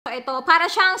ito, para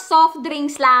siyang soft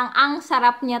drinks lang. Ang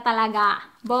sarap niya talaga.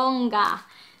 Bongga.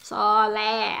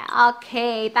 Sole.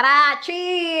 Okay, tara,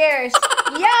 cheers!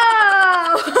 Yo!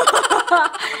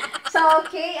 So,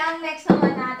 okay, ang next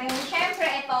naman natin,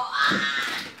 syempre ito,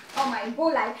 oh my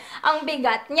gulay, ang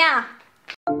bigat niya.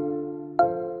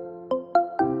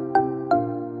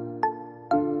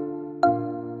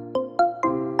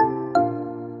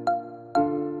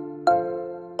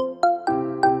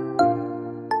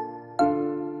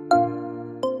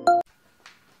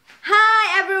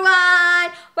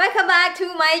 Welcome back to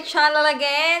my channel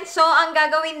again. So, ang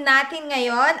gagawin natin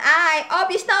ngayon ay,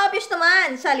 obvious na obvious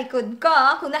naman sa likod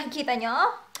ko, kung nakikita nyo,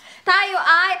 tayo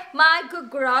ay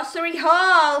mag-grocery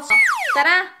haul. So,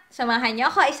 tara, samahan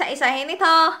nyo ako, isa-isahin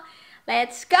ito.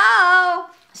 Let's go!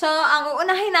 So, ang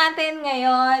uunahin natin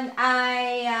ngayon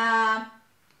ay,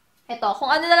 ito,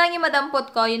 kung ano na lang yung madampot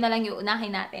ko, yun na lang yung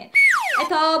unahin natin.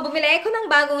 Ito, bumili ko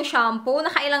ng bagong shampoo.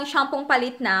 Nakailang shampoo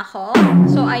palit na ako.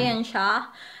 So, ayan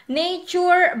siya.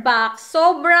 Nature box.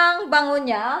 Sobrang bango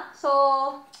niya. So,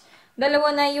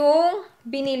 dalawa na yung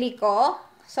binili ko.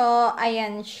 So,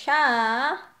 ayan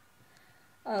siya.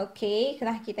 Okay, kung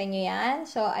nakikita nyo yan.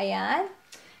 So, ayan.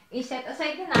 I-set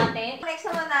aside na natin. Next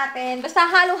naman natin, basta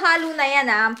halo-halo na yan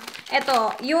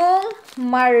Ito, yung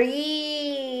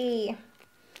Marie.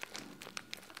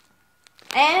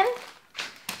 And,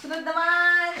 sunod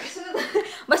naman,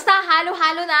 basta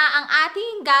halo-halo na ang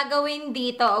ating gagawin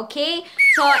dito, okay?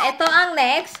 So, ito ang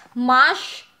next,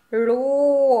 mushroom.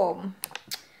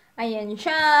 Ayan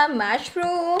siya,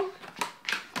 mushroom.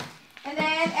 And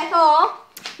then, ito,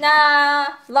 na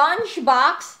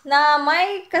lunchbox na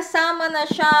may kasama na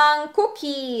siyang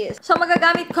cookies. So,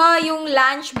 magagamit ko yung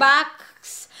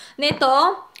lunchbox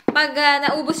nito pag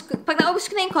naubos ko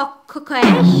na yung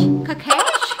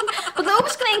pag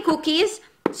naubos ko na yung cookies,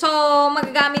 so,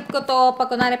 magagamit ko to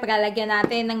pag kunwari paglalagyan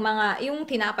natin ng mga, yung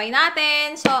tinapay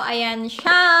natin. So, ayan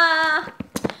siya.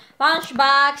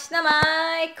 Lunchbox na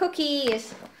may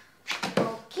cookies.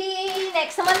 Okay,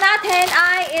 next naman natin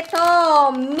ay ito.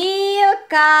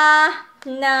 Milka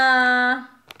na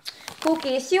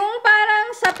cookies. Yung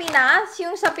parang sa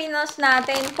Pinas,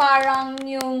 natin, parang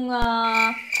yung,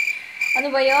 ano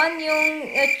ba yon? Yung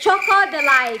Choco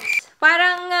Delights.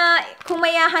 Parang kung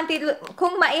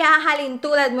maihahalin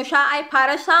tulad mo siya ay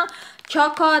para sa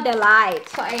Choco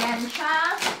Delights. So, ayan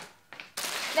siya.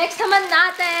 Next naman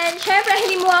natin, syempre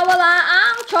hindi mawawala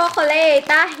ang chocolate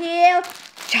dahil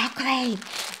chocolate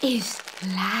is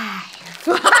life.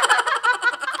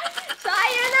 So,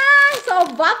 ayan na. So,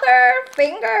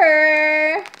 Butterfinger.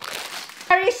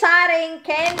 Sari-saring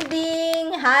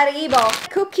kending Haribo.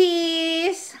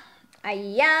 Cookies.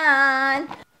 Ayan.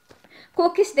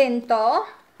 Cookies din to.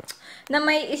 Na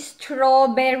may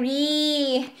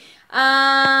strawberry.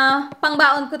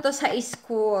 Pangbaon ko to sa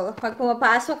school. Pag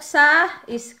pumapasok sa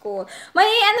school. May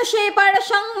ano siya, para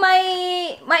siyang may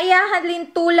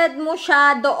maihahalin tulad mo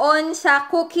siya doon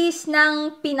sa cookies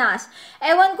ng Pinas.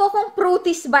 Ewan ko kung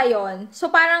fruities ba yon.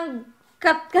 So, parang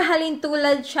kahalin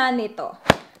tulad siya nito.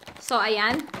 So,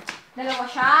 ayan. Dalawa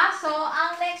siya. So,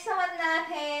 ang next naman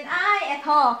natin ay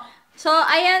ito. So,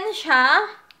 ayan siya.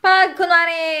 Pag,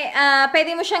 kunwari,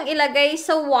 pwede mo siyang ilagay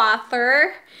sa water.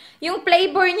 Yung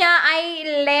flavor niya ay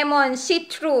lemon,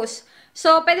 citrus.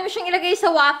 So, pwede mo siyang ilagay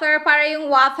sa water para yung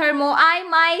water mo ay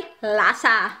may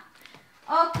lasa.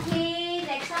 Okay,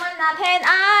 next naman natin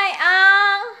ay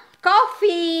ang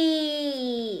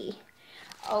coffee.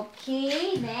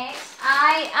 Okay, next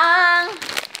ay ang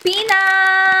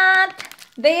peanut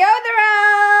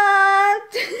deodorant.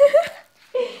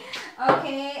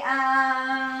 Okay,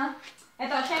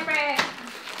 ito, syempre,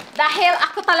 dahil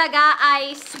ako talaga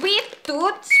ay sweet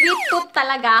tooth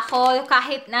talaga ako,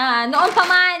 kahit na, noon pa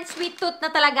man, sweet tooth na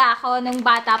talaga ako, nung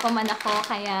bata pa man ako,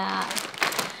 kaya,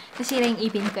 nasira yung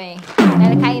ipin ko eh.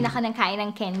 Dahil kain ako ng kain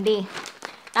ng candy.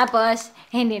 Tapos,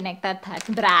 hindi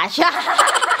nagtatouch brush.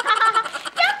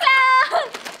 Joke lang!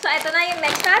 So, ito na yung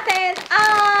next natin,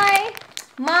 ay,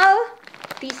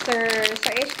 Malteser.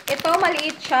 So, ito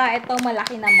maliit siya. Ito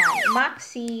malaki naman.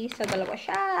 Maxi. So, dalawa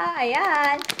siya.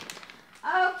 Ayan.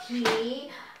 Okay.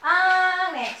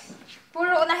 Next.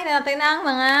 Puro unahin na natin ang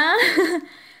mga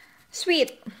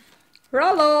sweet.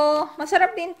 Rolo.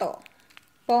 Masarap din to.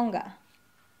 Bongga.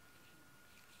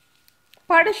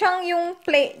 Para siyang yung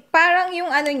parang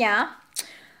yung ano niya,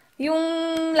 yung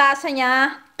lasa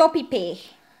niya, topipe.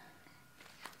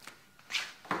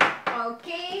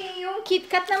 Okay, yung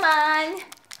KitKat naman.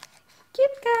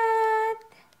 KitKat.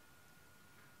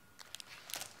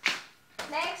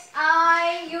 Next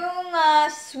ay yung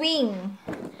swing.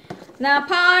 Na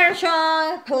parang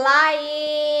siyang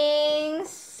flying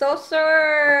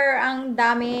saucer. Ang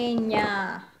dami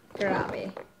niya. Grabe.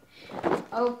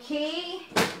 Okay.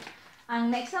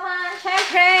 Ang next naman,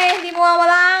 syempre, hindi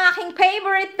mawawala ang aking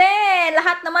favorite din.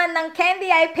 Lahat naman ng candy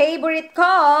ay favorite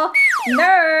ko.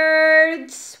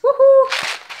 Nerds! Woohoo!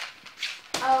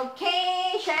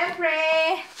 Okay, syempre,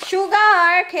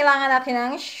 sugar. Kailangan natin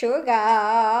ng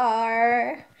sugar.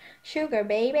 Sugar,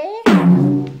 baby.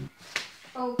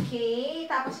 Okay,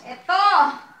 tapos ito.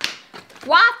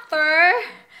 Water.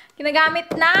 Ginagamit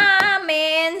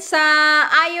namin sa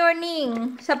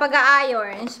ironing, sa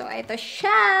pag-a-iron. So, ito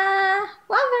siya.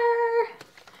 Water.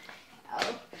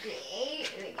 Okay.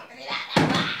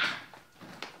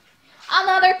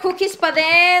 Another cookies pa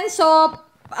din. So,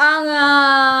 ang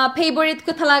favorite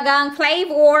ko talagang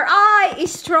flavor ay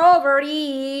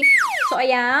strawberry. So,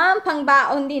 ayan.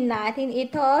 Pangbaon din natin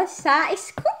ito sa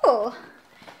school.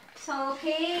 So,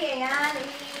 okay, ayan,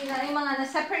 yung mga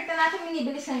na-separate na natin,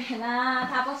 binibilisan siya na.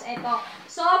 Tapos, ito,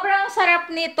 sobrang sarap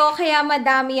nito, kaya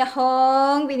madami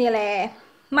akong binili.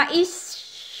 Mais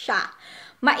siya.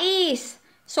 Mais.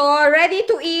 So, ready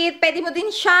to eat. Pwede mo din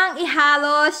siyang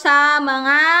ihalo sa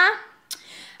mga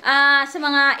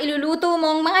iluluto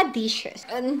mong mga dishes.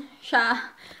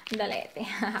 Siya, dalete.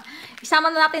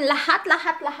 Isama na natin lahat.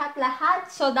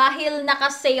 So, dahil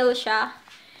naka-sale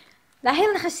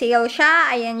siya,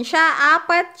 ayan siya,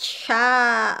 4 siya.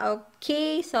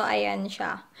 Okay, so ayan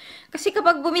siya. Kasi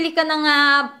kapag bumili ka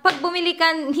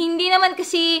hindi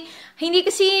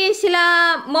kasi sila,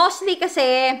 mostly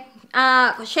kasi,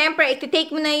 syempre,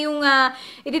 iti-take mo na yung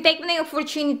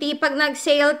opportunity pag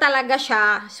nag-sale talaga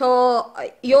siya. So,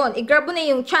 yun, i-grab mo na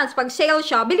yung chance. Pag sale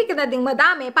siya, bili ka na ding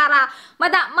madami para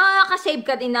makakasave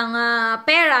ka din ng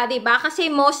pera, diba? Kasi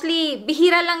mostly,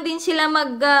 bihira lang din sila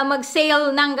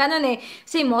mag-sale ng ganun eh.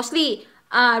 Kasi mostly,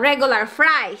 regular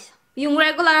price. Yung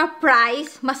regular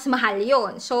price, mas mahal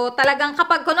yon. So, talagang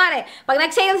kapag, kunwari, pag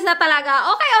nag-sales na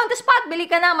talaga, okay, on the spot,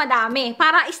 bili ka na madami.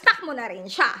 Para i-stock mo na rin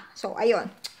siya. So, ayun.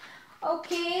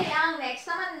 Okay, ang next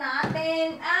naman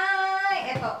natin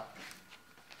ay ito.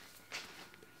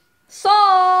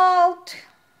 Salt!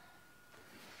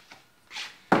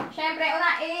 Siyempre,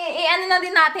 i-ano na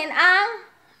din natin ang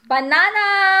banana,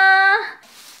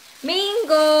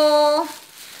 mango.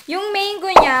 Yung mango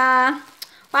niya,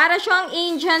 para siyang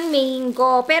Indian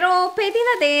mango. Pero, pwede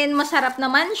na din. Masarap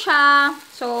naman siya.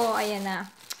 So, ayan na.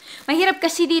 Mahirap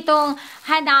kasi ditong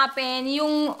hanapin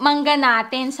yung mangga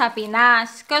natin sa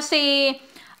Pinas. Kasi,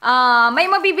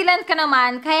 may mabibilan ka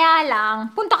naman. Kaya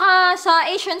lang, punta ka sa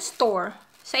Asian store.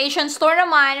 Sa Asian store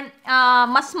naman,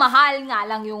 mas mahal nga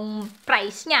lang yung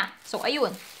price niya. So,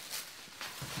 ayun.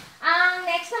 Ang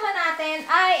next naman natin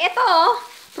ay ito.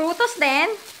 Prutos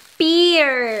din.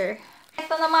 Pear.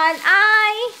 Ito naman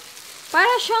ay para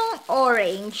siyang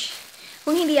orange.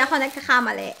 Kung hindi ako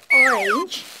nagkakamali.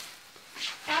 Orange.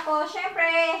 Tapos, syempre,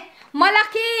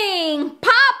 malaking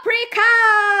paprika!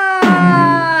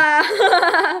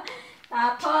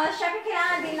 Tapos, syempre,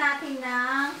 kailangan din natin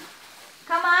ng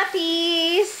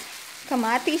kamatis.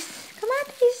 Kamatis.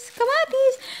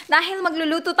 Dahil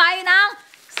magluluto tayo ng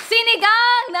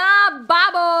sinigang na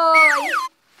baboy.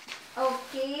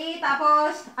 Okay,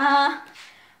 tapos,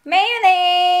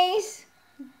 mayonnaise.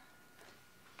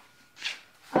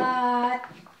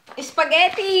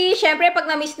 Spaghetti. Siyempre, pag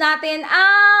na-miss natin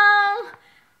ang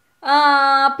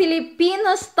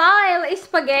Filipino style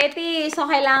spaghetti. So,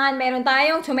 kailangan meron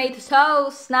tayong tomato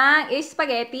sauce ng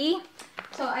spaghetti.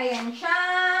 So, ayan siya.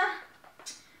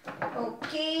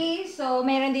 Okay. So,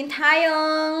 meron din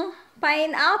tayong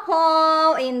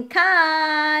pineapple in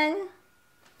can.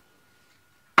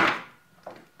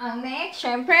 Ang next,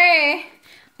 syempre,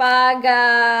 pag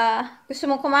gusto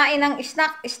mong kumain ng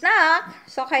snack,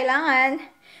 so, kailangan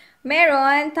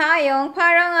meron tayong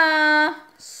parang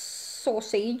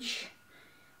sausage.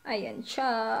 Ayan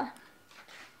siya.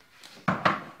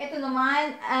 Ito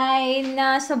naman ay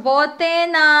nasa bote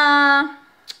na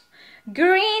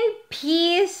green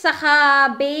peas saka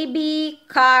baby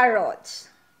carrots.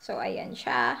 So, ayan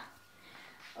siya.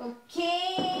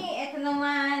 Okay. Ito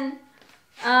naman,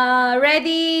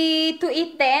 ready to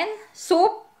eat din.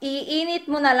 Soup. Iinit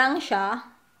mo na lang siya.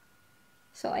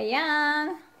 So,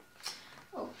 ayan.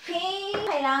 Okay.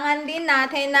 Kailangan din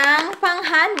natin ng pang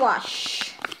hand wash.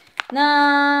 Na,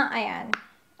 ayan.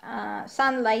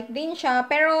 Sunlight din siya.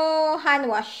 Pero, hand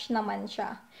wash naman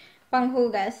siya.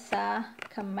 Panghugas sa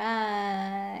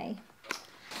kamay.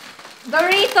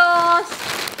 Doritos.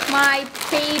 My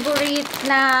favorite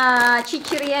na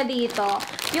chichirya dito.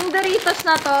 Yung Doritos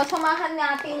na to, samahan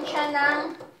natin siya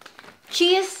ng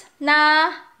cheese na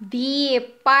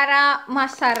dip para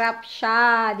masarap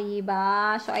siya,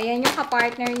 diba? So, ayan yung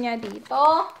kapartner niya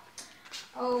dito.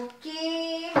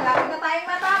 Okay, malapit na tayong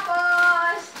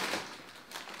matapos.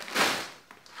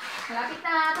 Malapit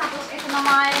na. Tapos ito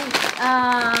naman,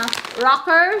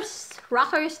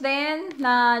 rockers din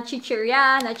na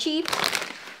chichirya, na cheap.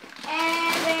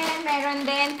 And then, meron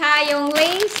din tayong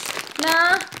lace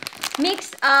na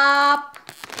mix up.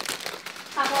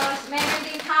 Tapos, meron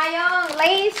din tayong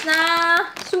lace na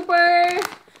super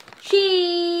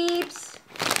cheaps.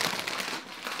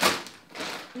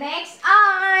 Next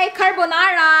ay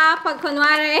carbonara. Pag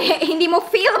kunwari, hindi mo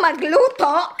feel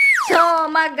magluto, so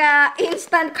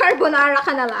mag-instant carbonara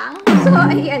ka na lang. So,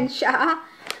 ayan siya.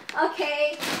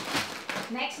 Okay.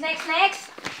 Next.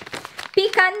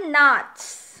 Pecan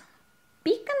nuts.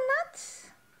 Pecan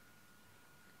nuts?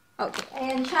 Okay,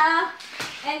 ayan siya.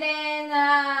 And then,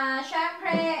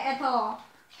 syempre, ito.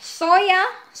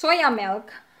 Soya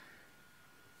milk.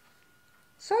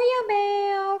 Soya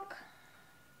milk.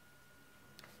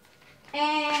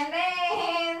 And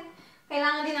then,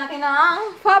 kailangan din natin ng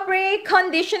fabric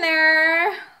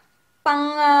conditioner.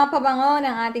 Pabango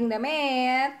ng ating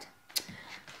damit.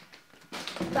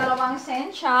 2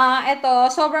 scent siya. Ito,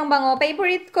 sobrang bango.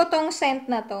 Favorite ko tong scent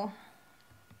na to.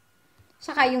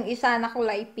 Saka yung isa na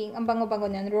kulay pink. Ang bango-bango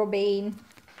niyan. Robane.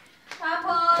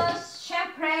 Tapos,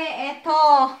 syempre,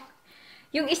 ito.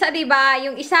 Yung isa, diba?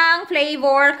 Yung isang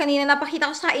flavor. Kanina napakita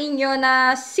ko sa inyo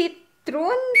na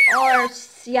citron. Or,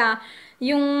 yeah.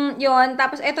 Yung, yon.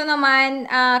 Tapos, ito naman,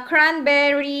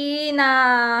 cranberry na,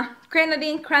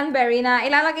 grenadine cranberry na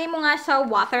ilalagay mo nga sa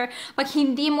water pag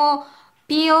hindi mo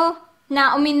feel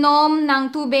na uminom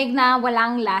ng tubig na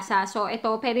walang lasa. So,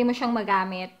 ito, pwede mo siyang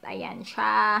magamit. Ayan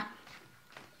siya.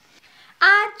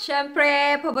 At,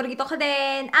 syempre, paborito ko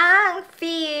din, ang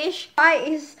fish.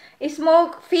 Ay,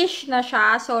 smoked fish na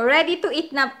siya. So, ready to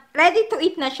eat na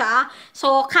siya.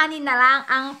 So, kanin na lang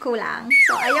ang kulang.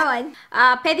 So, ayun.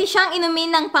 Pwede siyang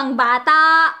inumin ng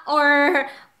pangbata or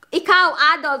ikaw,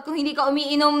 adult, kung hindi ka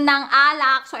umiinom ng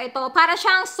alak. So, ito, para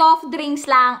siyang soft drinks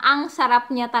lang. Ang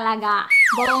sarap niya talaga.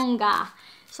 Bongga.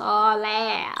 So,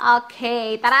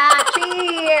 okay. Tara,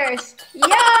 cheers!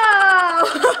 Yo!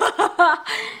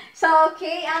 So,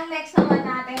 okay. Ang next naman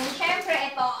natin, syempre,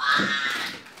 ito.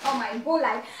 Oh my,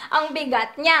 gulay. Ang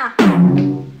bigat niya.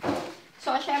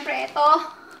 So, syempre, ito.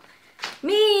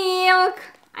 Milk.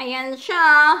 Ayan siya.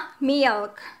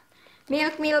 Milk.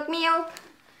 Milk.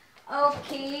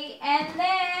 Okay, and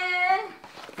then,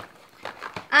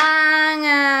 ang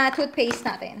toothpaste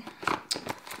natin.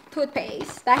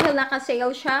 Toothpaste. Dahil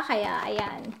naka-sale siya, kaya,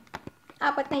 ayan.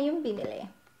 4 na yung binili.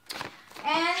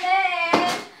 And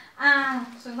then,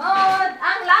 sunod,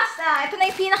 ang last na, ito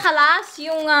na yung pinaka-last,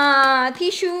 yung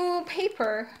tissue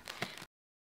paper.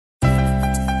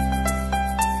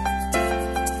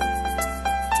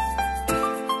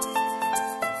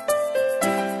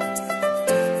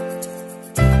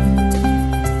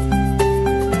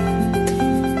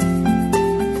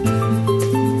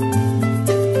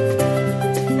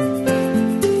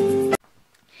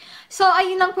 So,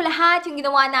 ayun lang po lahat yung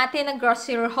ginawa natin ng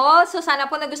grocery haul. So, sana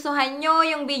po nagustuhan nyo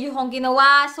yung video kong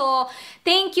ginawa. So,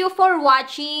 thank you for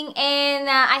watching and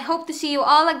I hope to see you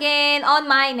all again on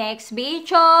my next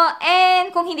video.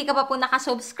 And kung hindi ka pa po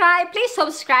nakasubscribe, please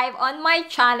subscribe on my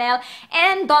channel.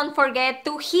 And don't forget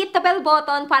to hit the bell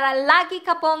button para lagi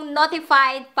ka pong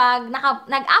notified pag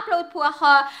nag-upload po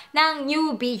ako ng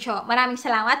new video. Maraming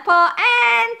salamat po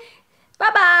and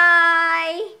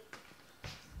bye-bye!